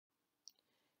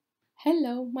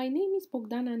Hello, my name is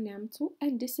Bogdana Nemcu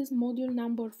and this is module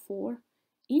number 4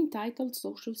 entitled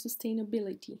Social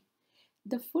Sustainability.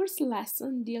 The first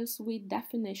lesson deals with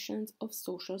definitions of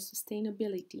social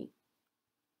sustainability.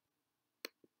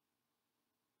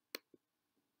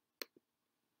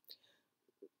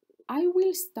 I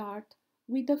will start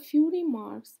with a few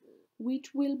remarks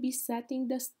which will be setting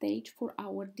the stage for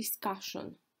our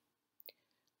discussion.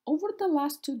 Over the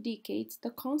last 2 decades, the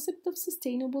concept of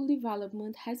sustainable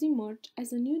development has emerged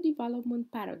as a new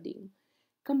development paradigm,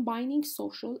 combining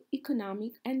social,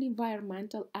 economic, and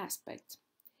environmental aspects.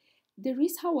 There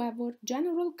is, however,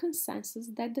 general consensus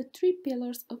that the three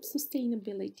pillars of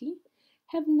sustainability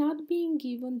have not been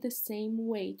given the same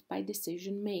weight by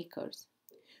decision makers.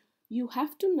 You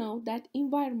have to know that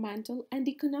environmental and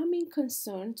economic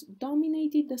concerns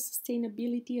dominated the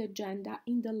sustainability agenda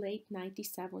in the late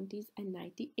 1970s and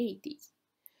 1980s.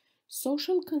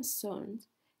 Social concerns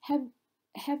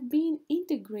have been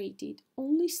integrated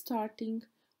only starting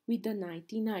with the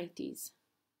 1990s.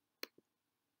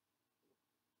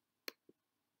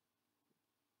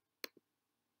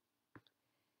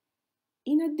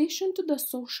 In addition to the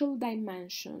social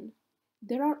dimension,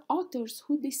 there are authors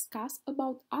who discuss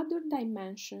about other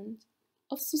dimensions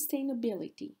of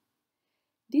sustainability.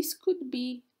 This could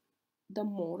be the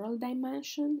moral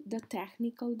dimension, the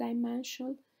technical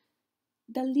dimension,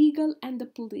 the legal and the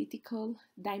political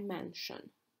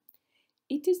dimension.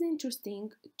 It is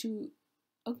interesting to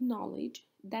acknowledge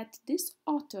that these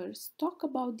authors talk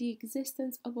about the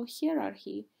existence of a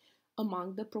hierarchy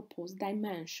among the proposed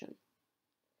dimensions.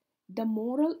 The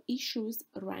moral issues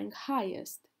rank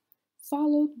highest,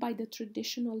 followed by the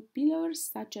traditional pillars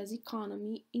such as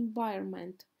economy,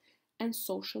 environment, and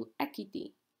social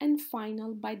equity, and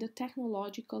final by the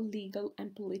technological, legal,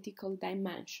 and political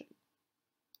dimension.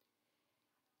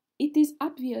 It is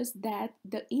obvious that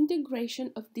the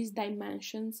integration of these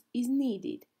dimensions is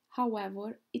needed.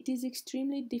 However, it is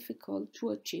extremely difficult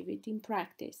to achieve it in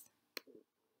practice.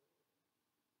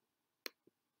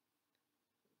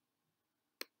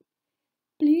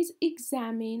 Please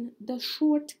examine the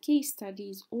short case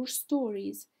studies or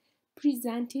stories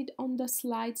presented on the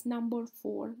slides number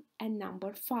 4 and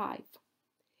number 5.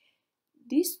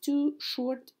 These two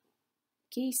short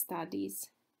case studies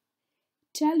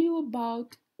tell you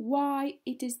about why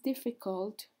it is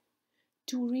difficult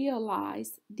to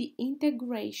realize the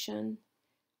integration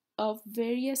of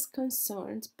various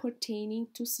concerns pertaining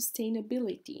to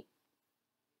sustainability.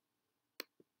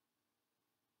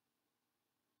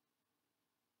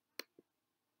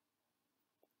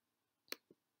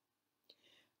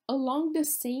 Along the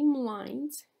same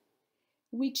lines,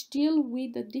 which deal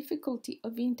with the difficulty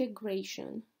of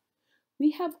integration,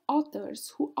 we have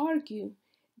authors who argue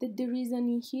that there is an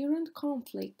inherent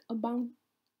conflict among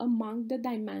the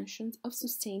dimensions of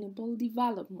sustainable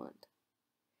development.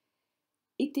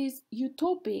 It is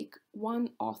utopic,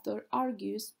 one author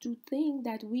argues, to think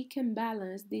that we can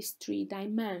balance these three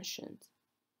dimensions.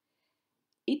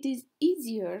 It is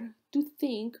easier to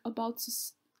think about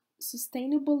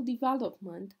sustainable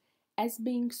development as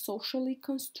being socially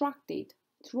constructed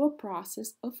through a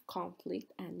process of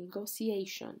conflict and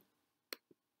negotiation.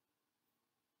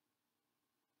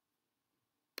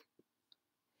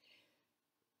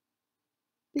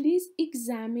 Please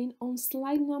examine on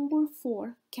slide number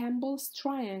 4 Campbell's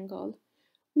triangle,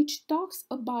 which talks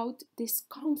about this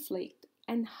conflict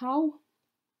and how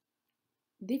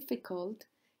difficult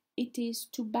it is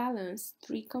to balance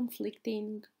three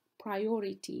conflicting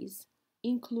priorities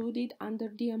included under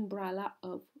the umbrella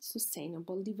of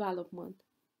sustainable development.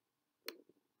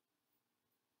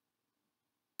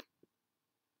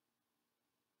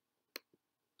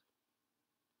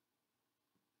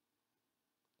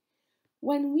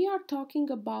 When we are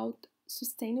talking about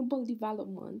sustainable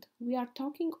development, we are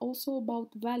talking also about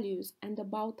values and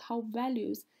about how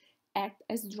values act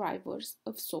as drivers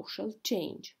of social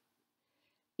change.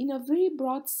 In a very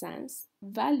broad sense,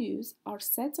 values are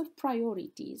sets of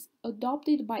priorities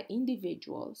adopted by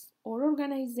individuals or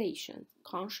organizations,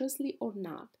 consciously or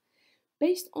not,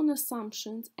 based on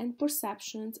assumptions and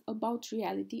perceptions about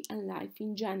reality and life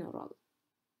in general.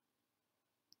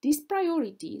 These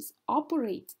priorities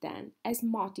operate then as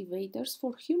motivators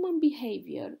for human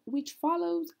behavior which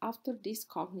follows after these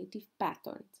cognitive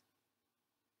patterns.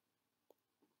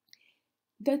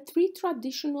 The three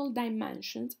traditional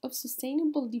dimensions of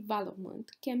sustainable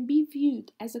development can be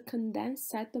viewed as a condensed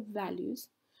set of values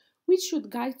which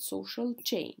should guide social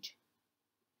change.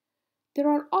 There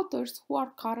are authors who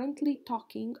are currently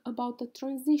talking about a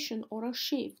transition or a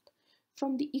shift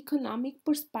from the economic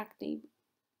perspective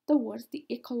towards the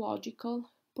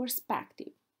ecological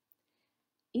perspective.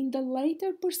 In the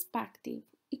later perspective,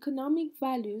 economic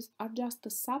values are just a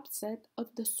subset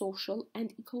of the social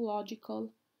and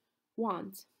ecological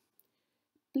ones.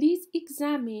 Please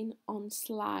examine on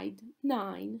slide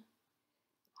 9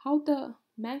 how the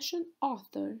mentioned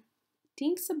author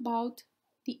thinks about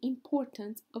the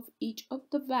importance of each of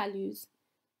the values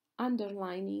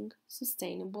underlining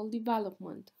sustainable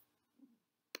development.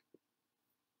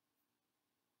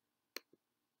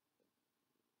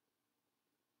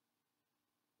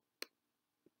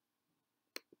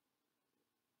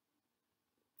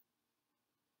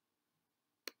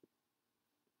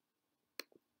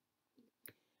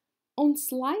 On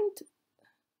slide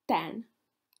 10,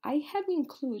 I have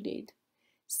included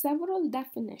several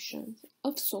definitions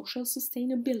of social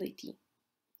sustainability.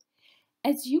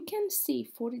 As you can see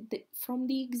from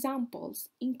the examples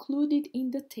included in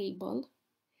the table,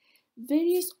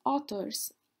 various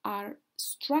authors are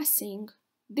stressing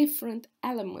different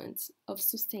elements of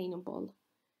sustainable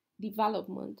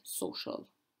development social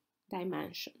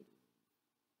dimension.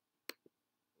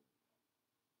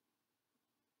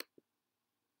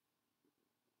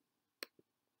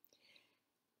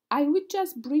 I would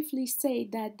just briefly say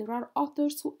that there are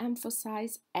authors who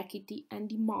emphasize equity and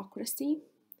democracy,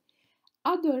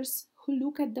 others who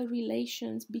look at the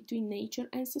relations between nature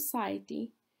and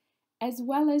society, as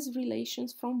well as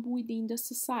relations from within the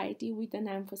society with an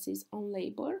emphasis on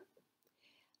labor.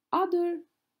 Others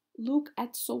look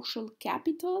at social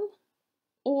capital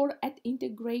or at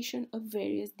integration of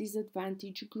various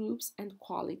disadvantaged groups and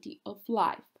quality of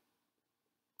life.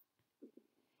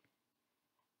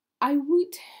 I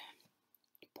would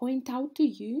point out to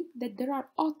you that there are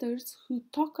authors who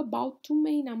talk about two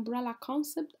main umbrella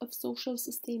concepts of social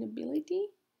sustainability.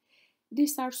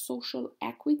 These are social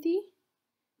equity,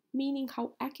 meaning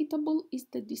how equitable is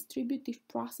the distributive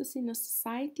process in a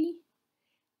society,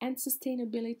 and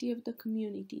sustainability of the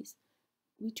communities,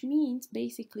 which means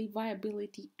basically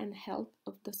viability and health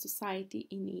of the society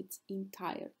in its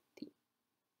entirety.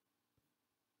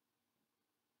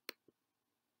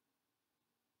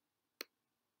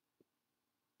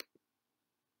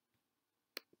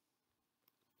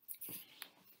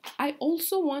 I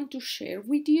also want to share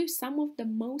with you some of the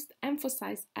most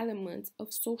emphasized elements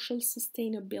of social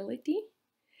sustainability.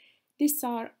 These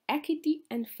are equity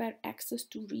and fair access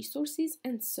to resources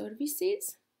and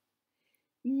services,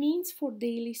 means for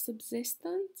daily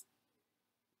subsistence,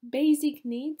 basic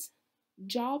needs,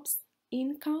 jobs,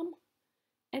 income,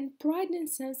 and pride and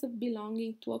sense of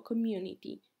belonging to a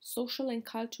community, social and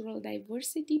cultural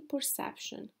diversity,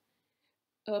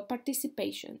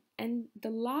 participation, and the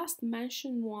last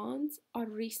mentioned ones are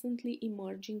recently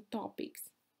emerging topics.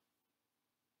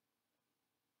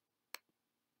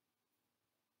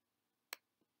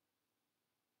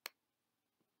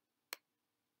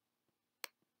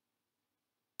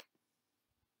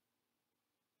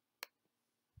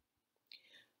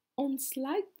 On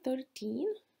slide 13,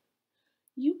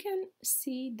 you can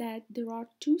see that there are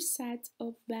two sets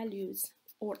of values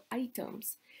or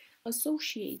items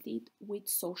associated with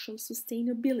social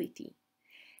sustainability.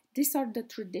 These are the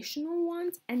traditional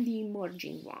ones and the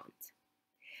emerging ones.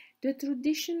 The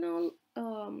traditional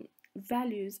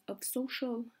values of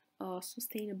social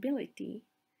sustainability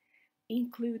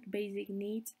include basic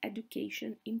needs,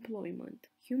 education, employment,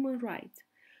 human rights,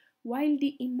 while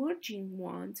the emerging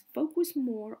ones focus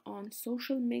more on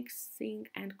social mixing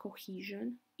and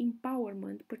cohesion,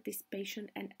 empowerment, participation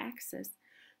and access,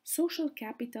 social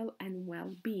capital, and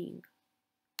well being.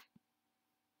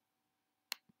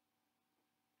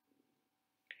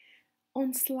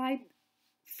 On slide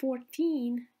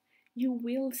 14, you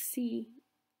will see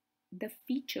the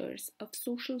features of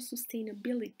social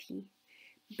sustainability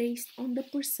based on the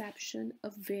perception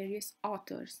of various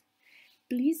authors.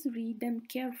 Please read them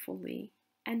carefully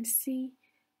and see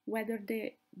whether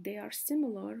they are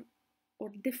similar or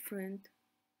different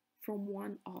from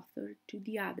one author to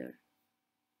the other.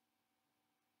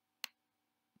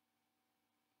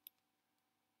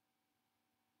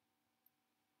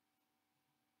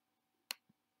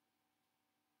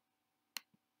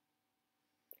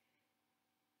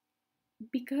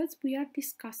 Because we are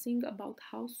discussing about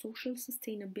how social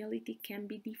sustainability can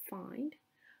be defined,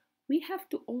 we have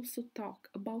to also talk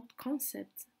about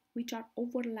concepts which are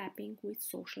overlapping with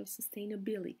social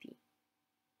sustainability.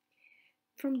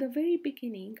 From the very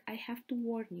beginning, I have to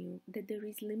warn you that there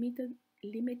is limited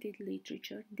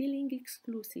literature dealing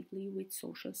exclusively with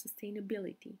social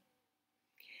sustainability.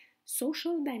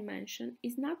 Social dimension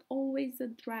is not always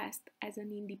addressed as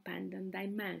an independent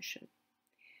dimension.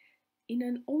 In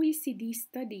an OECD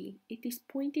study, it is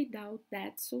pointed out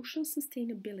that social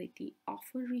sustainability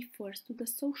often refers to the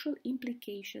social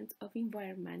implications of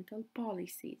environmental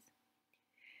policies.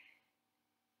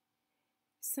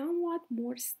 Somewhat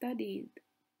more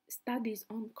studies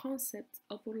on concepts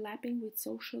overlapping with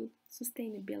social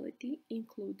sustainability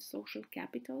include social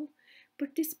capital,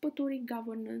 participatory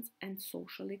governance, and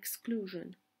social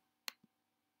exclusion.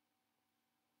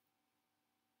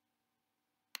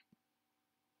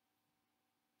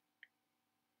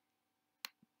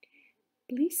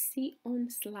 Please see on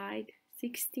slide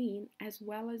 16 as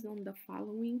well as on the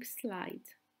following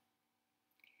slides.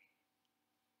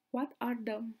 What are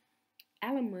the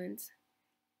elements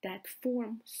that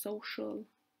form social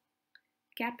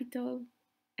capital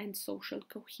and social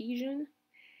cohesion,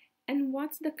 and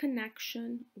what's the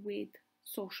connection with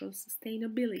social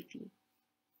sustainability?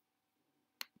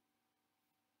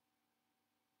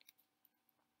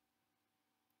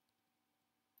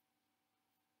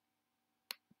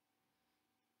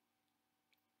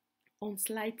 On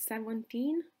slide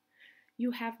 17,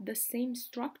 you have the same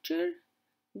structure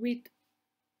with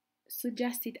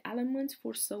suggested elements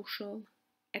for social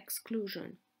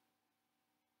exclusion.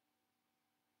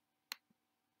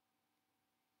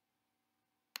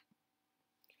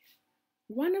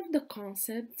 One of the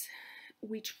concepts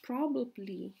which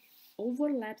probably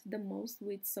overlaps the most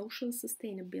with social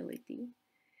sustainability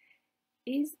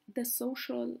is the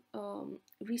social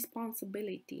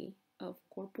responsibility of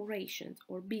corporations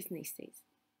or businesses.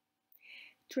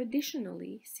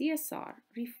 Traditionally, CSR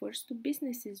refers to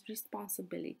businesses'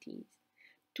 responsibilities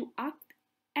to act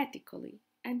ethically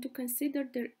and to consider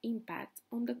their impact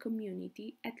on the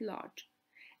community at large,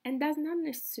 and does not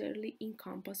necessarily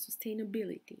encompass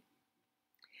sustainability.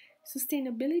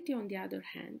 Sustainability, on the other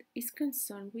hand, is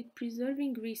concerned with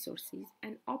preserving resources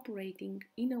and operating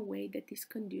in a way that is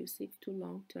conducive to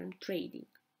long-term trading.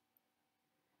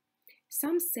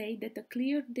 Some say that a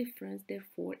clear difference,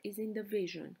 therefore, is in the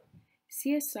vision.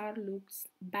 CSR looks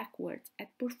backwards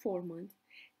at performance,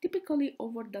 typically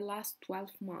over the last 12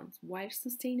 months, while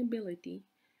sustainability,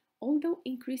 although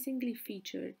increasingly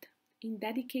featured in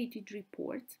dedicated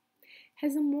reports,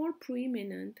 has a more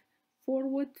preeminent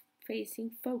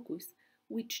forward-facing focus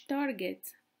which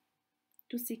targets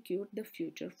to secure the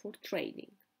future for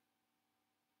trading.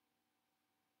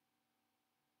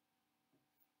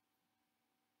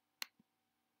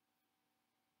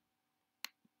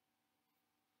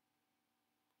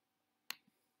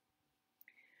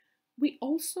 We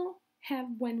also have,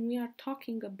 when we are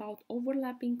talking about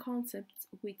overlapping concepts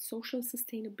with social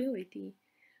sustainability,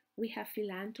 we have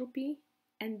philanthropy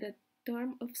and the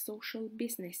term of social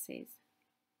businesses.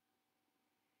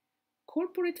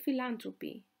 Corporate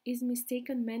philanthropy is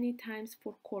mistaken many times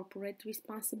for corporate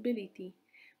responsibility,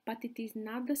 but it is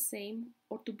not the same,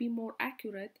 or to be more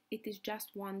accurate, it is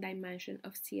just one dimension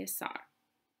of CSR.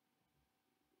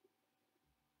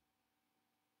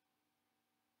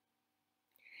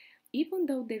 Even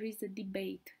though there is a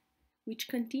debate which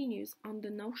continues on the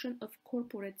notion of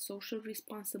corporate social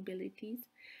responsibilities,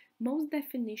 most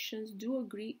definitions do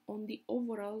agree on the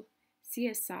overall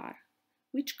CSR,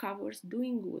 which covers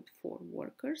doing good for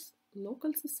workers,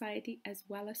 local society, as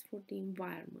well as for the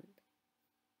environment.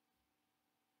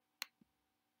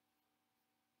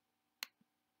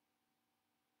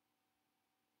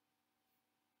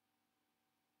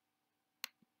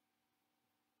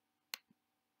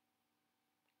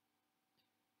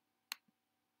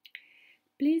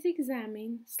 Please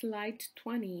examine slide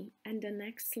 20 and the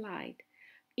next slide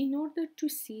in order to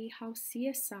see how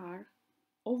CSR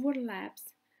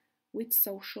overlaps with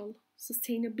social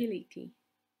sustainability.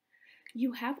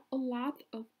 You have a lot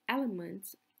of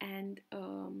elements and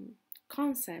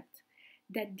concepts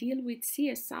that deal with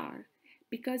CSR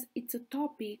because it's a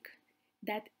topic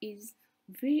that is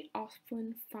very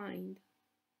often found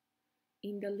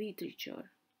in the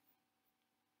literature.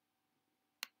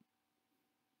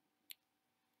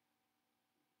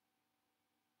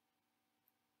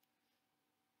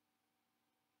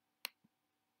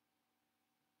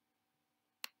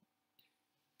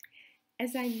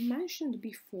 As I mentioned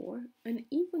before, an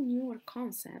even newer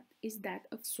concept is that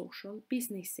of social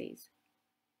businesses.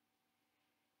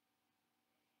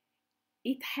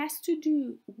 It has to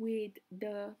do with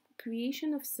the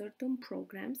creation of certain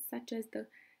programs, such as the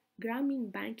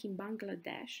Grameen Bank in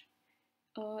Bangladesh.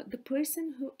 The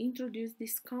person who introduced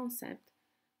this concept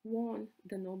won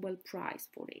the Nobel Prize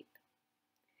for it.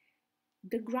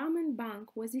 The Grameen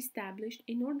Bank was established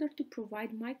in order to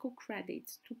provide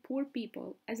microcredits to poor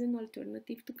people as an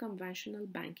alternative to conventional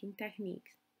banking techniques.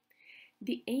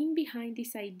 The aim behind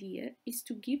this idea is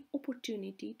to give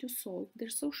opportunity to solve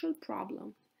their social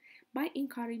problems by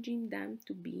encouraging them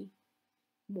to be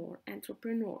more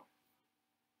entrepreneur.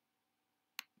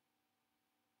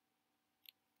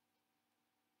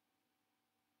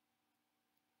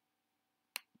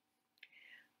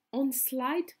 On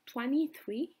slide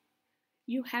 23,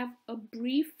 you have a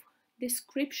brief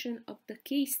description of the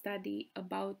case study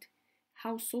about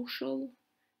how social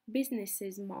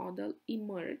businesses model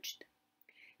emerged.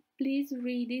 Please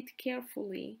read it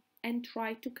carefully and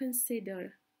try to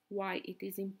consider why it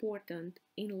is important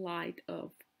in light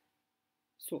of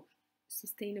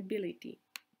sustainability.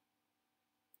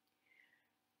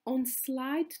 On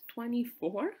slide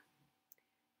 24,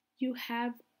 you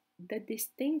have the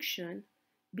distinction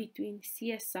between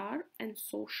CSR and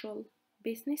social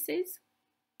businesses.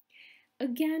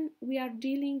 Again, we are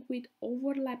dealing with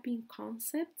overlapping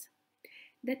concepts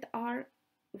that are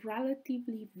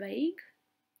relatively vague,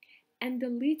 and the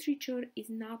literature is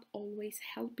not always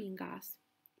helping us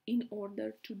in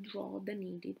order to draw the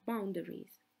needed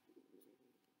boundaries.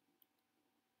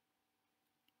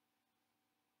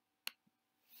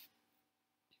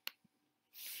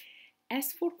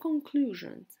 As for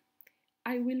conclusions,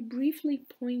 I will briefly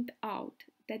point out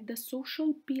that the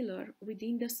social pillar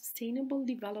within the sustainable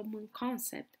development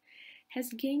concept has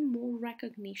gained more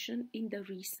recognition in the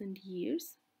recent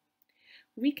years.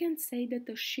 We can say that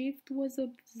a shift was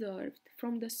observed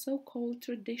from the so-called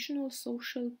traditional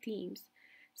social themes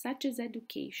such as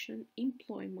education,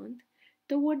 employment,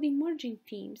 toward emerging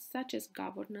themes such as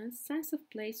governance, sense of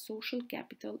place, social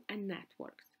capital, and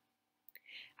networks.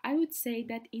 I would say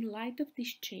that in light of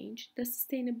this change, the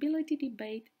sustainability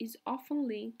debate is often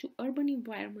linked to urban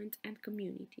environments and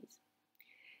communities.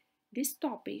 This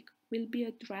topic will be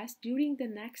addressed during the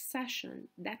next session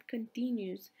that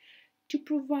continues to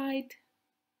provide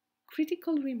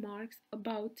critical remarks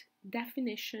about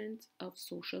definitions of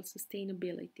social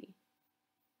sustainability.